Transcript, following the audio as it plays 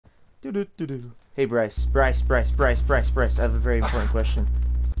Do-do-do-do. Hey Bryce. Bryce. I have a very important question.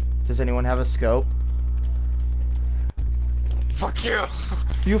 Does anyone have a scope? Fuck you!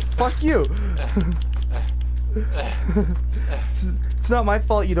 Fuck you! It's not my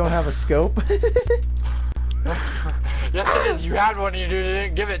fault you don't have a scope. Yes it is, you had one and you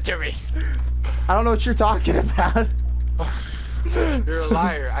didn't give it to me. I don't know what you're talking about. You're a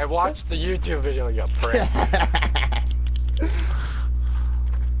liar. I watched the YouTube video, you prick.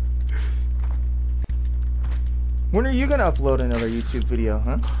 When are you gonna upload another YouTube video,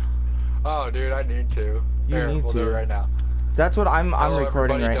 huh? Oh dude, I need to. You need we'll to. do it right now. That's what I'm Hello,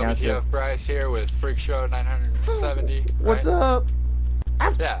 recording right now too. WTF Bryce here with Freak Show 970. What's right? up?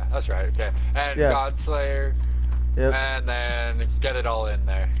 Yeah, that's right, okay. And Yeah. Godslayer. Yep. And then get it all in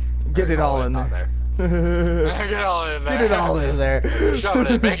there. Get it all in there. Get it all in there. Get it all in there. Shove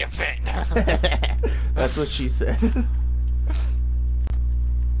it in, make it fit. That's what she said.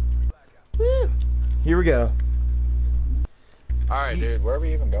 Here we go. Alright, dude, where are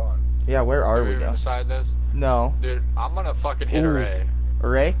we even going? Yeah, where are we even going? beside this? No. Dude, I'm gonna fucking hit Array.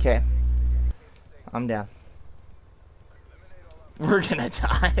 Array? Okay. I'm down. We're gonna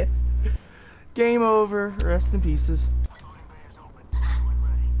die. Game over. Rest in pieces.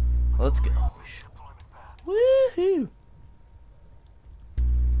 Let's go. Woohoo!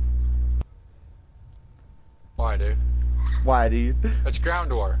 Why, dude? Why, dude? It's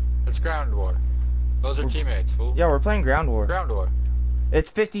ground war. It's ground war. Those are teammates, fool. Yeah, we're playing ground war. Ground war.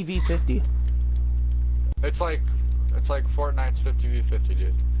 It's 50v50. It's like Fortnite's 50v50,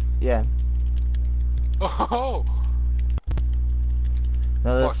 dude. Yeah. Oh!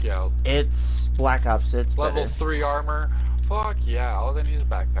 No, Fuck yeah. It's Black Ops. It's Level better. 3 armor. Fuck yeah. All they need is a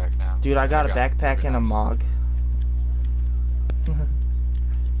backpack now. Dude, I got a backpack and a MOG.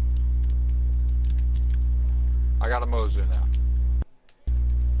 I got a Mozu now.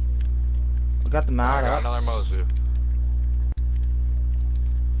 We got the I mod got up. another Mozu.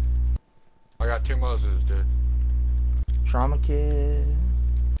 I got 2 Mozus, dude. Trauma kit.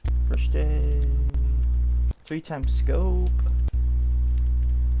 First aid. 3x scope.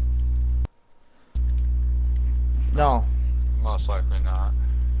 No. Most likely not.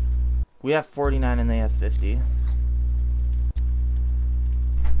 We have 49 and they have 50.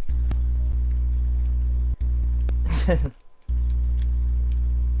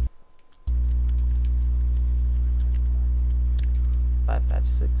 Five,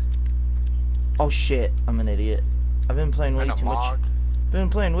 6. Oh shit! I'm an idiot. I've been playing way too much. Been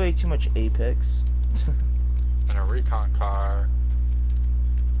playing way too much Apex. And a recon car.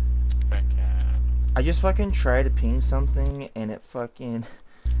 Thinking. I just fucking tried to ping something and it fucking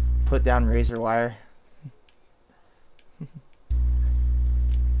put down razor wire.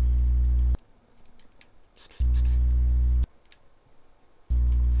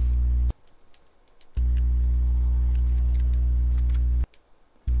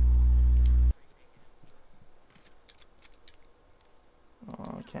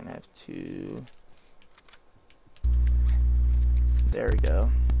 Oh, I can't have 2. There we go.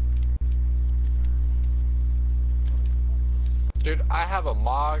 Dude, I have a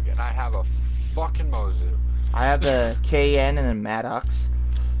MOG and I have a fucking Mozu. I have the KN and then Maddox.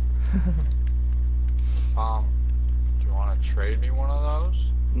 Do you want to trade me one of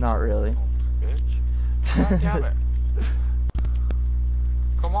those? Not really. Oh, bitch. God damn it.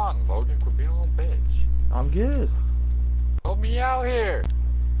 Come on, Logan, quit being a little bitch. I'm good. Help me out here.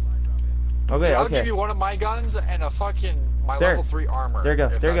 Okay, Dude, I'll okay. give you one of my guns and a fucking There. level 3 armor. There you go.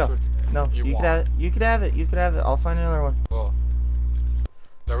 if There you that's go. what No, you want. could have it. You could have it. You could have it. I'll find another one. Well,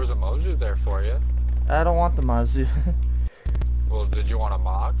 there was a Mozu there for you. I don't want the Mazu. Well, did you want a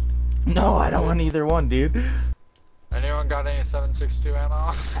MOG? No, I don't want either one, dude. Anyone got any 7.62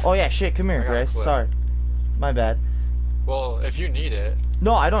 ammo? Oh yeah, shit. Come here, I got a Bryce. clip. Sorry. My bad. Well, if you need it.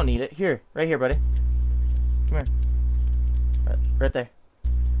 No, I don't need it. Here. Right here, buddy. Come here. Right there.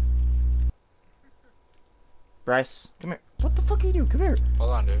 Bryce, come here. What the fuck are you doing? Come here.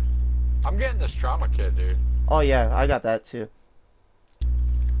 Hold on, dude. I'm getting this trauma kit, dude. Oh yeah, I got that too.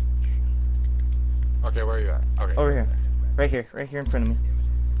 Okay, where are you at? Okay. Over here. Right here in front of me.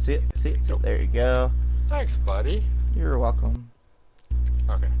 See it? See it? See it? There you go. Thanks, buddy. You're welcome.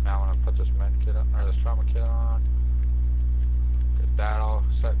 Okay, now I'm gonna put this med kit on, or this trauma kit on. Get that all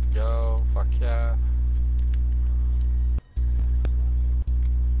set to go. Fuck yeah.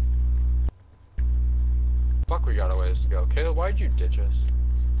 Fuck, we got a ways to go. Caleb, why'd you ditch us?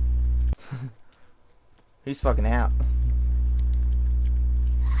 He's fucking out.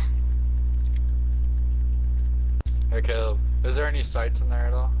 Hey Caleb, is there any sights in there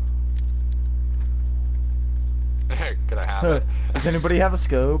at all? Could I have it? Does anybody have a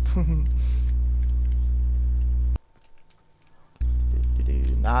scope?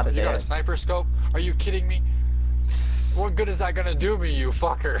 Not a You got a sniper scope? Are you kidding me? What good is that gonna do me, you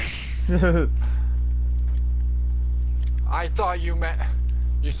fucker? I thought you meant...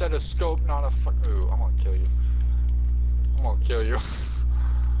 You said a scope, not a fuck... Ooh, I'm gonna kill you. I'm gonna kill you.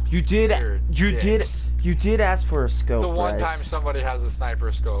 You did ask for a scope, The one Bryce. time somebody has a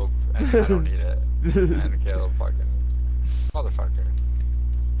sniper scope, and I don't need it. And Caleb fucking... Motherfucker.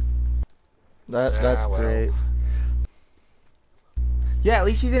 That's well. great. Yeah, at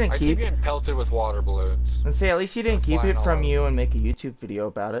least you didn't I keep... keep getting pelted with water balloons. Let's say, at least you didn't keep it from you and make a YouTube video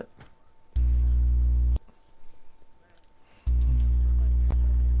about it.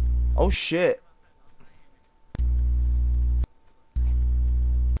 Oh, shit.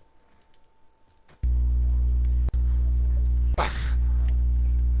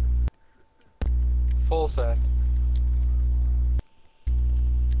 Full set.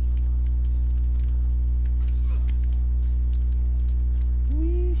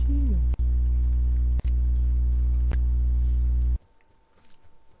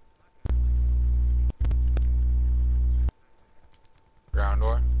 Ground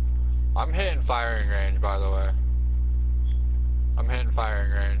door. I'm hitting firing range, by the way. I'm hitting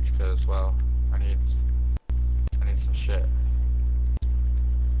firing range because, well, I need some shit.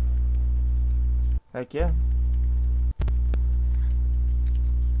 Heck yeah.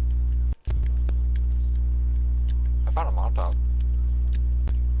 I found him on top.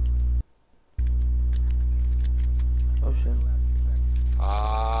 Oh shit.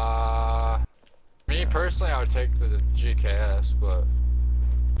 Me personally, I would take the GKS, but...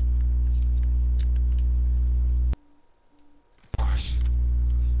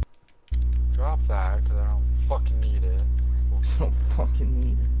 Drop that, because I don't fucking need it. Don't fucking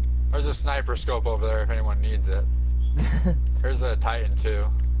need it. There's a sniper scope over there if anyone needs it. There's a Titan too.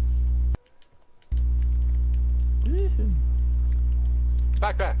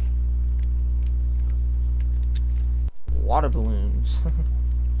 Back. Water balloons.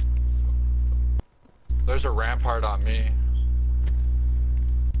 There's a rampart on me.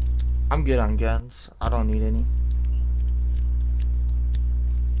 I'm good on guns. I don't need any.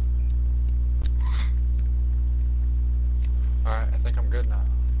 Alright, I think I'm good now.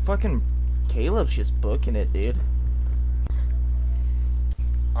 Fucking Caleb's just booking it, dude.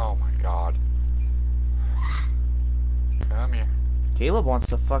 Oh my god. Come here. Caleb wants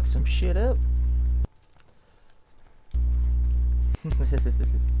to fuck some shit up.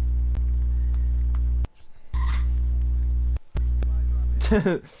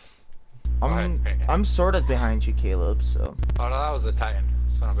 I'm sort of behind you, Caleb, so. Oh no, that was a Titan.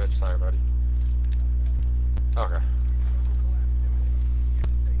 Son of a bitch, sorry buddy. Okay.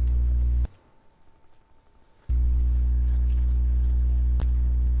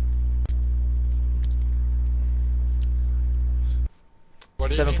 What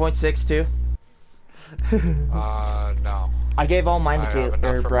do you 7.62. No. I gave all mine to Caleb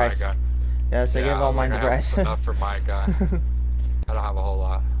or Bryce. Yes, I gave all mine to Bryce. Enough for my gun. I don't have a whole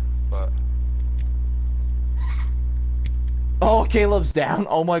lot, but. Oh, Caleb's down.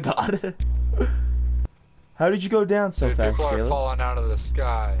 Oh my god. How did you go down so fast, People Caleb? are falling out of the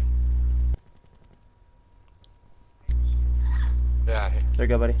sky. Yeah. There you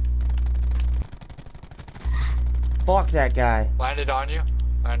go, buddy. Fuck that guy. Landed on you.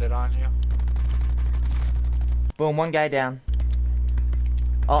 Landed on you. Boom, one guy down.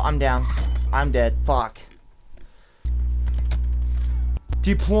 Oh, I'm down. I'm dead. Fuck.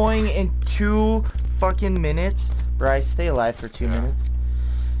 Deploying in 2 fucking minutes. Bryce, stay alive for 2 minutes.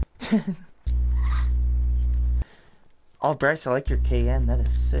 Oh, Bryce, I like your KN. That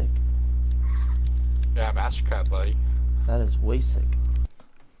is sick. Yeah, Master Cut, buddy. That is way sick.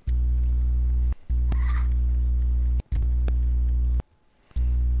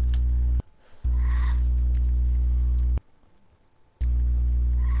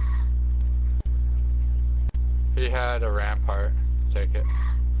 He had a rampart. Take it.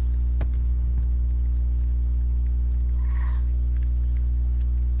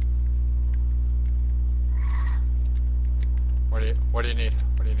 What do you need?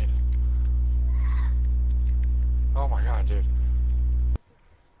 What do you need? Oh my god, dude.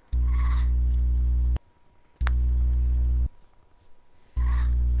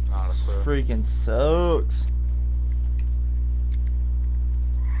 Not a clue. Freaking sucks.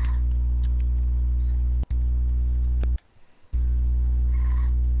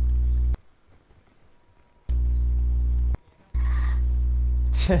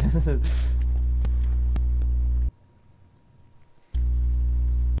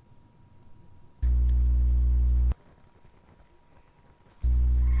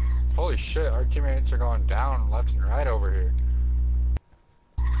 Holy shit, our teammates are going down left and right over here.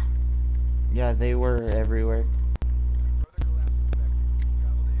 Yeah, they were everywhere.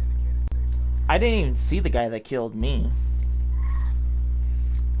 I didn't even see the guy that killed me.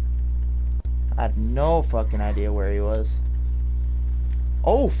 I had no fucking idea where he was.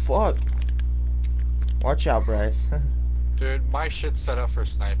 Oh, fuck. Watch out, Bryce. Dude, my shit's set up for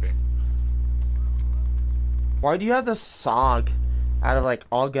sniping. Why do you have the SOG? Out of, like,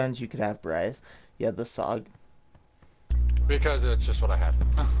 all guns you could have, Bryce, you have the SOG. Because it's just what I had.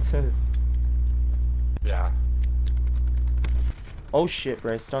 Yeah. Oh, shit,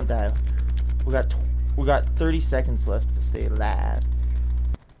 Bryce, don't die. We got 30 seconds left to stay alive.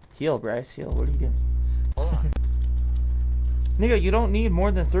 Heal, Bryce, heal. What are you doing? Hold on. Nigga, you don't need more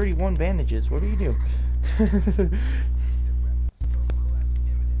than 31 bandages. What are you doing?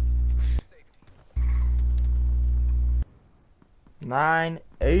 9,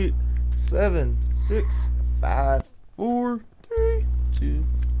 8, 7, 6, 5, 4, 3, 2,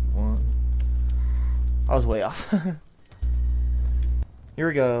 1. I was way off. Here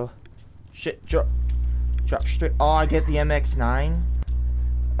we go. Shit, drop straight. Oh, I get the MX-9.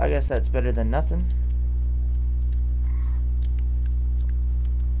 I guess that's better than nothing.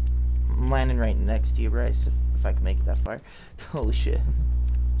 I'm landing right next to you, Bryce, if I can make it that far. Holy shit.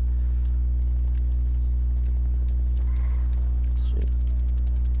 Shit.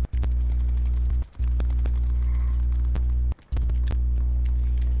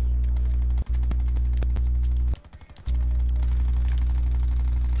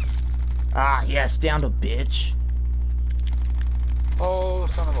 Ah, yes, down to bitch. Oh,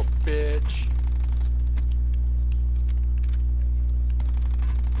 son of a bitch.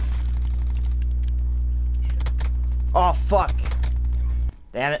 Oh, fuck.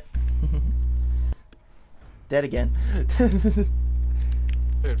 Damn it. Dead again.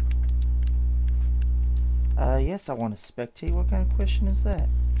 Dude. Yes, I want to spectate. What kind of question is that?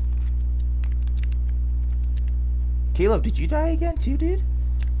 Caleb, did you die again too, dude?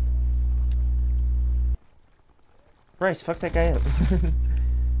 Bryce, fuck that guy up.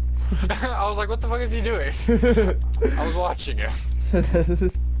 I was like, what the fuck is he doing? I was watching him.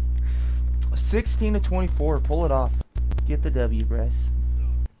 16 to 24, pull it off. Get the W, Bryce.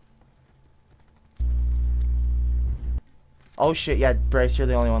 Oh shit, yeah, Bryce, you're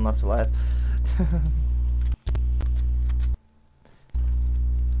the only one left alive.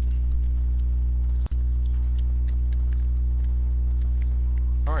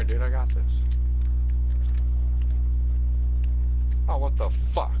 Alright, dude, I got this. Oh, what the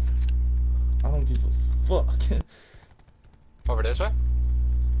fuck? I don't give a fuck. Over this way?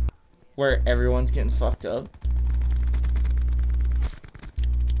 Where everyone's getting fucked up.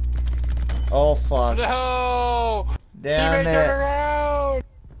 Oh fuck. No! Damn Teammate, it. turn around!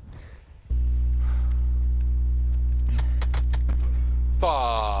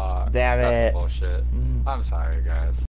 Fuck. Damn That's it. bullshit. I'm sorry, guys.